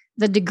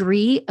the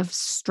degree of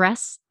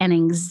stress and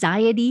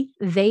anxiety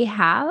they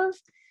have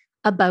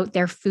about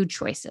their food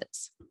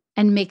choices.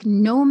 And make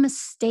no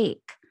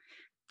mistake,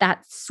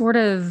 that sort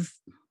of,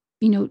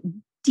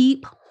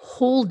 deep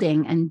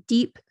holding and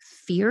deep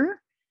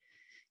fear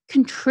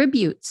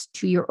contributes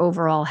to your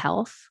overall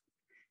health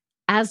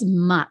as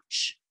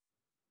much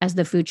as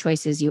the food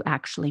choices you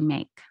actually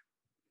make.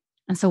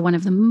 And so one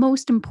of the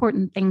most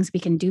important things we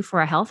can do for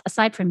our health,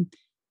 aside from,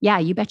 yeah,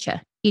 you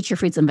betcha, eat your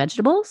fruits and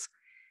vegetables,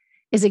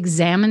 is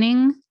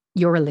examining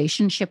your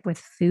relationship with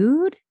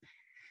food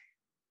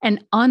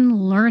and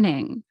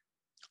unlearning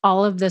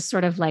all of this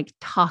sort of like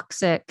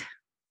toxic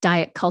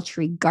diet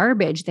culture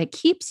garbage that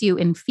keeps you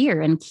in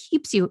fear and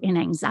keeps you in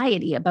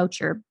anxiety about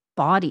your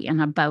body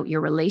and about your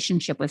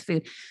relationship with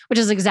food, which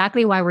is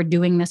exactly why we're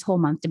doing this whole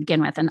month to begin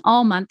with. And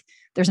all month,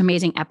 there's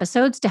amazing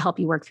episodes to help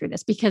you work through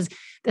this, because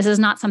this is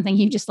not something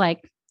you just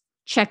like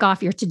check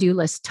off your to-do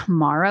list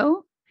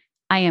tomorrow.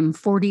 I am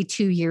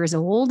 42 years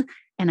old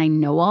and I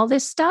know all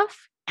this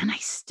stuff, and I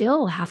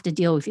still have to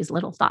deal with these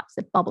little thoughts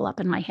that bubble up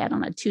in my head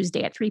on a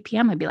Tuesday at 3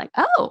 p.m. I'd be like,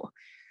 oh,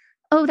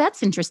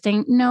 that's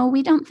interesting. No,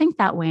 we don't think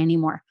that way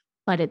anymore,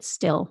 but it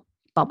still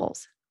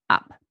bubbles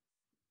up.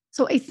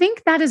 So I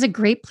think that is a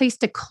great place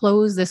to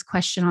close this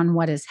question on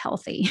what is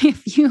healthy.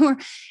 If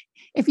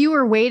you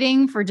were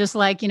waiting for just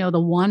like, the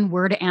one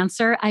word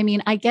answer, I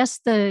mean, I guess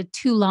the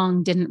too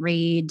long didn't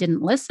read,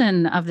 didn't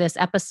listen of this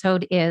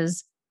episode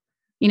is,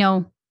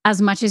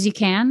 as much as you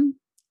can,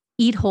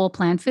 eat whole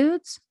plant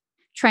foods.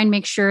 Try and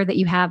make sure that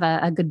you have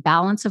a good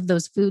balance of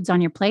those foods on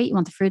your plate. You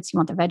want the fruits, you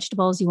want the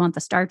vegetables, you want the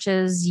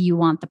starches, you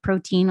want the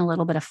protein, a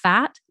little bit of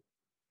fat.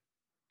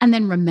 And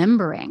then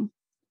remembering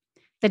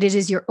that it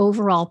is your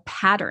overall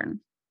pattern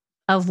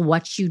of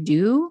what you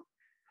do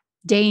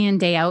day in,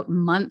 day out,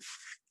 month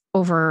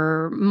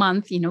over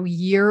month,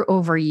 year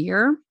over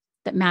year,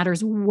 that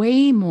matters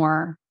way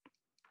more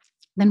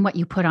than what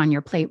you put on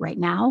your plate right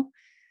now,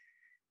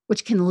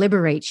 which can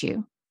liberate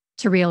you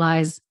to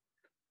realize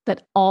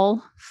that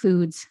all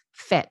foods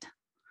fit.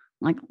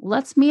 Like,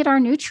 let's meet our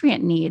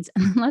nutrient needs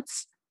and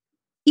let's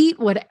eat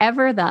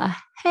whatever the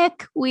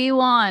heck we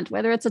want,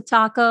 whether it's a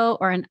taco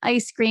or an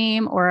ice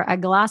cream or a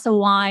glass of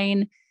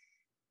wine.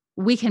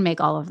 We can make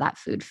all of that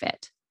food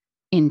fit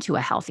into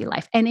a healthy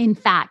life. And in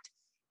fact,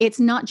 it's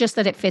not just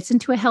that it fits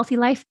into a healthy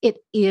life, it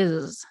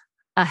is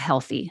a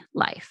healthy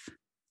life.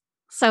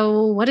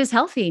 So what is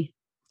healthy?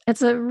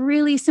 It's a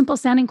really simple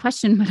sounding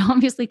question, but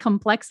obviously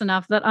complex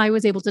enough that I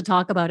was able to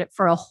talk about it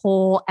for a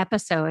whole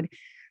episode.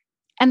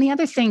 And the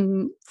other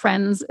thing,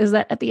 friends, is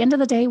that at the end of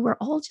the day, we're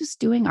all just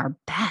doing our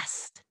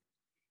best.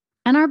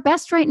 And our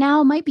best right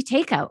now might be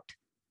takeout.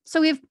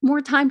 So we have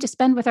more time to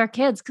spend with our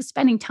kids, because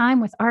spending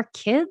time with our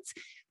kids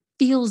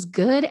feels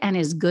good and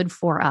is good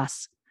for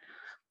us.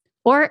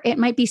 Or it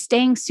might be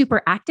staying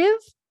super active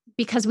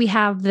because we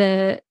have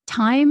the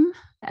time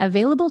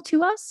available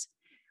to us.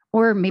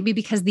 Or maybe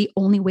because the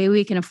only way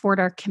we can afford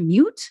our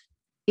commute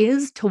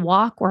is to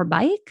walk or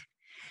bike.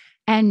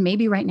 And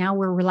maybe right now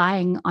we're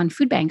relying on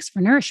food banks for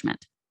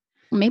nourishment.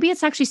 Maybe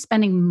it's actually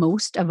spending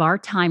most of our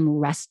time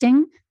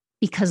resting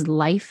because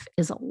life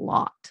is a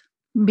lot,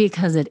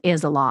 because it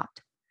is a lot.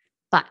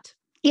 But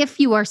if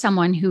you are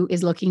someone who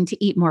is looking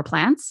to eat more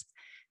plants,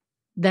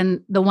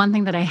 then the one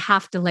thing that I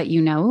have to let you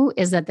know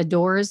is that the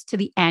doors to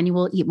the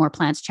annual Eat More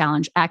Plants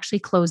Challenge actually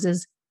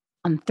closes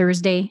on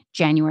Thursday,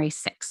 January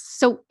 6th.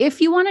 So if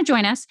you want to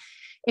join us,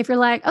 if you're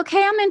like,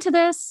 okay, I'm into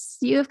this,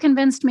 you've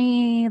convinced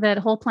me that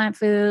whole plant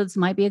foods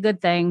might be a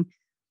good thing,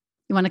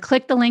 you want to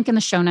click the link in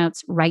the show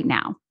notes right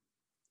now.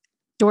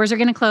 Doors are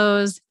going to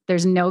close.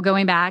 There's no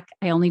going back.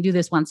 I only do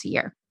this once a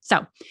year.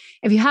 So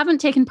if you haven't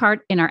taken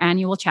part in our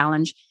annual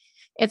challenge,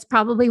 it's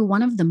probably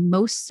one of the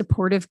most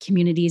supportive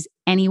communities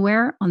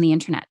anywhere on the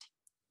internet.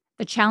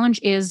 The challenge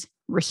is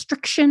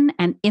restriction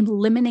and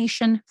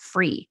elimination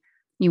free.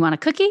 You want a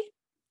cookie?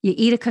 You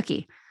eat a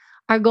cookie.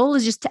 Our goal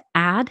is just to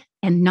add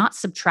and not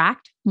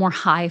subtract more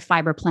high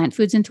fiber plant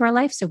foods into our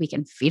life so we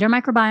can feed our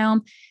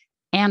microbiome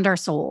and our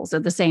souls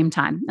at the same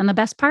time. And the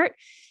best part,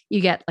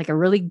 you get like a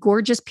really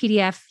gorgeous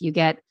PDF. You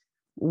get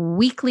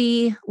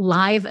weekly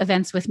live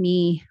events with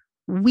me,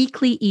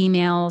 weekly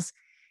emails,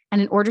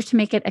 And in order to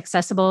make it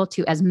accessible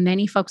to as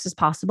many folks as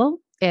possible,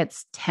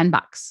 it's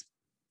 $10,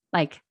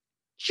 like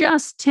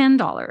just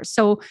 $10.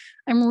 So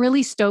I'm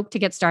really stoked to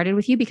get started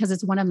with you because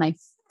it's one of my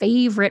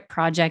favorite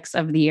projects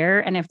of the year.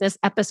 And if this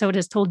episode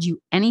has told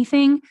you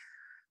anything,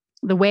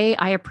 the way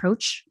I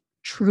approach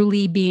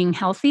truly being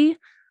healthy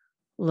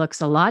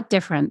looks a lot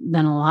different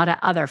than a lot of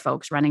other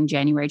folks running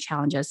January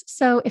challenges.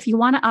 So if you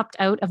want to opt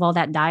out of all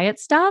that diet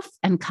stuff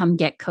and come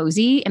get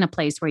cozy in a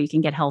place where you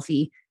can get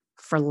healthy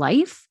for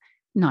life,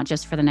 not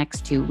just for the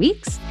next 2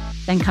 weeks,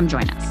 then come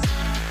join us.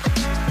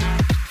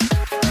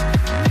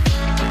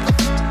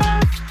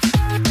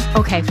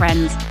 Okay,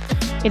 friends,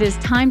 it is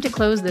time to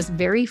close this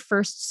very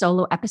first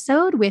solo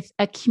episode with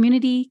a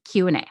community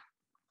Q&A.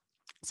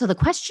 So the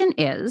question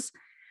is,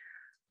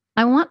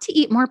 I want to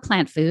eat more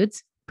plant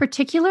foods,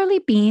 particularly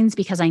beans,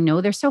 because I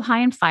know they're so high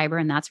in fiber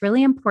and that's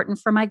really important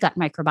for my gut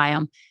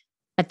microbiome,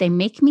 but they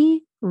make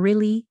me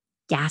really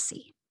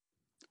gassy.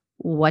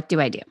 What do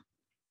I do?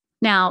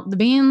 Now, the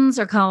beans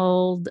are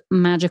called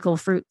magical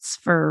fruits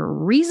for a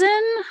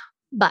reason,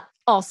 but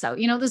also,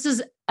 this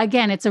is,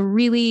 again,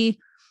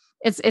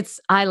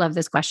 I love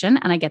this question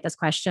and I get this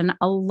question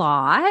a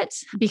lot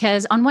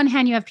because on one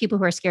hand, you have people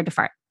who are scared to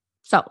fart.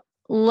 So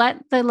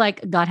let the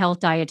gut health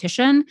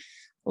dietitian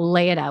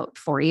lay it out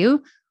for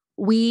you.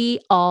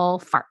 We all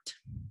fart.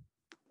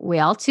 We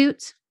all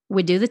toot.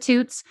 We do the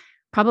toots,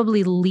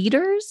 probably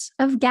liters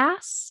of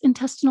gas,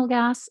 intestinal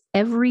gas,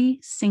 every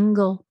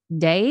single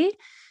day.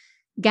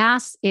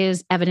 Gas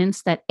is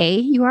evidence that A,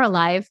 you are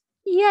alive,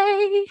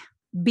 yay.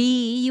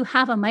 B, you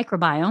have a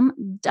microbiome,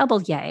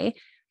 double yay.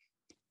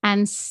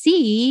 And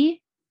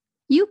C,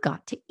 you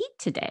got to eat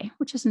today,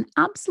 which is an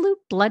absolute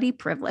bloody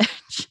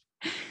privilege.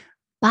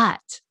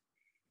 But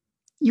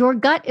your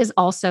gut is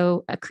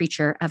also a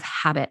creature of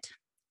habit.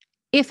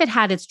 If it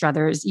had its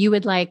druthers, you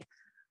would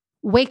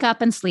wake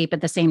up and sleep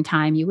at the same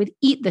time. You would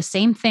eat the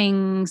same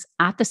things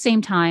at the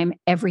same time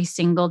every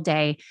single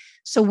day.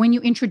 So when you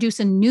introduce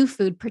a new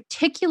food,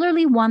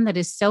 particularly one that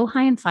is so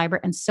high in fiber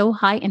and so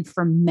high in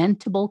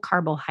fermentable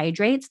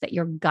carbohydrates that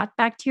your gut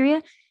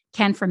bacteria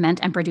can ferment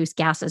and produce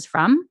gases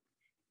from,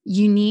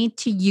 you need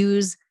to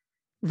use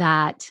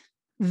that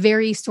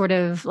very sort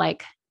of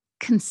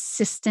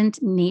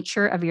consistent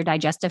nature of your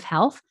digestive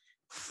health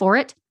for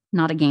it,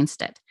 not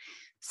against it.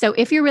 So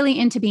if you're really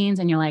into beans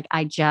and you're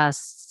I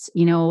just,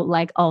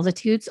 all the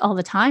toots all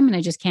the time and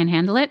I just can't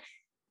handle it,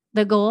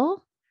 the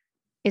goal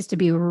is to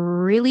be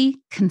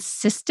really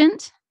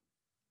consistent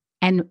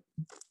and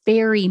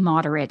very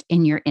moderate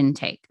in your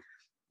intake.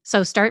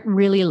 So start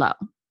really low.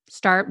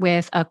 Start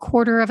with a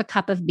quarter of a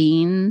cup of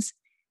beans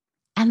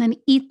and then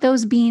eat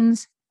those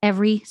beans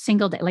every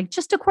single day,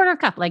 just a quarter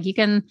cup. You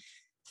can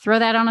throw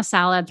that on a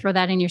salad, throw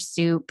that in your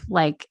soup.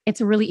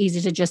 It's really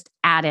easy to just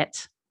add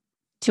it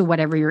to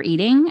whatever you're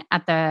eating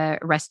at the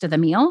rest of the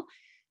meal.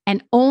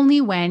 And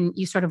only when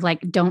you sort of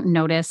don't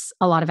notice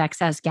a lot of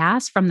excess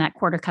gas from that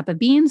quarter cup of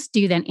beans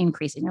do you then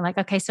increase it. And you're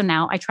okay, so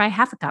now I try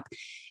half a cup.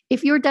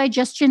 If your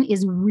digestion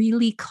is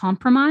really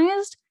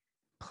compromised,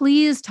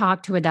 please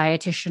talk to a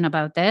dietitian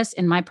about this.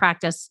 In my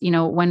practice,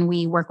 when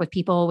we work with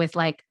people with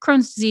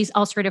Crohn's disease,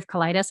 ulcerative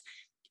colitis,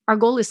 our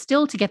goal is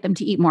still to get them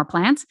to eat more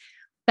plants.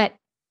 But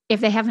if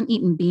they haven't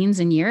eaten beans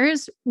in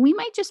years, we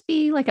might just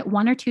be at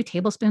 1 or 2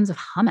 tablespoons of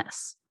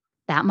hummus.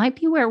 That might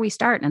be where we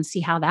start and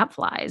see how that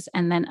flies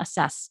and then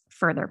assess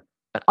further.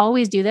 But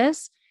always do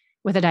this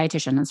with a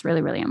dietitian. It's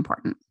really, really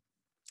important.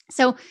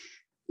 So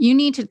you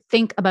need to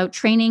think about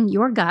training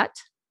your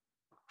gut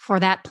for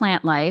that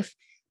plant life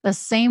the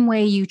same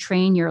way you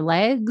train your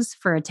legs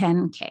for a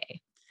 10K.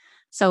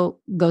 So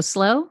go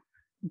slow,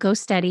 go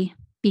steady,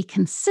 be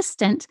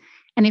consistent.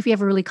 And if you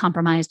have a really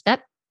compromised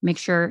gut, make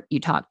sure you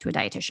talk to a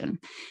dietitian.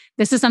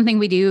 This is something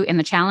we do in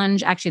the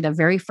challenge. Actually, the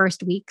very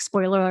first week,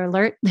 spoiler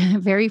alert, the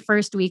very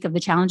first week of the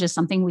challenge is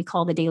something we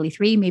call the Daily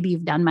 3. Maybe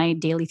you've done my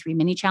Daily 3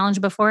 mini challenge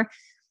before,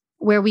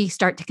 where we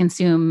start to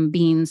consume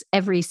beans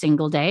every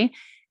single day.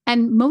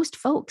 And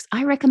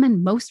I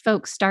recommend most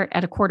folks start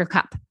at a quarter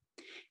cup.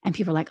 And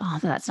people are oh,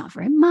 that's not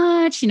very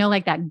much.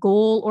 That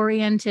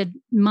goal-oriented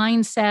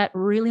mindset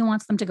really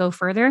wants them to go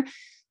further.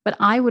 But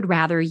I would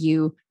rather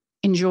you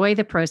enjoy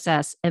the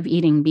process of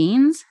eating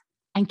beans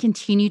and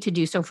continue to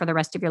do so for the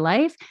rest of your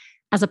life,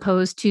 as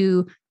opposed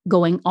to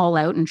going all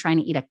out and trying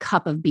to eat a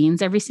cup of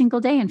beans every single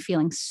day and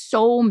feeling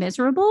so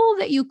miserable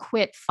that you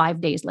quit 5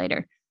 days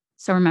later.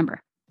 So remember,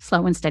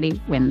 slow and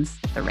steady wins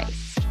the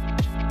race.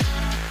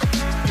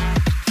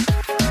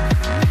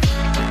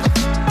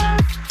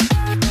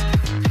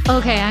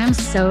 Okay, I am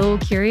so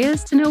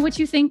curious to know what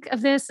you think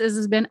of this. This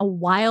has been a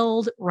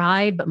wild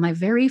ride, but my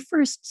very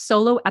first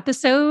solo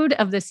episode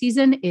of the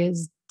season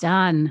is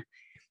done.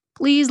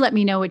 Please let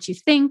me know what you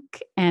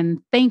think. And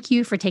thank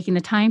you for taking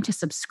the time to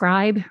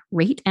subscribe,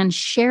 rate, and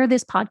share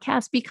this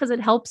podcast because it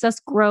helps us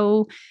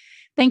grow.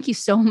 Thank you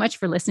so much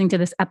for listening to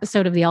this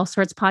episode of the All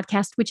Sorts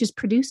podcast, which is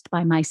produced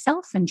by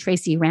myself and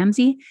Tracy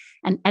Ramsey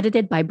and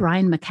edited by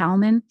Brian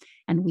McCalman.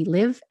 And we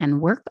live and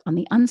work on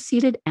the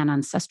unceded and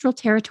ancestral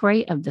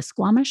territory of the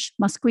Squamish,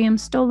 Musqueam,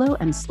 Stolo,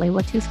 and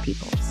Tsleil-Waututh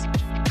peoples.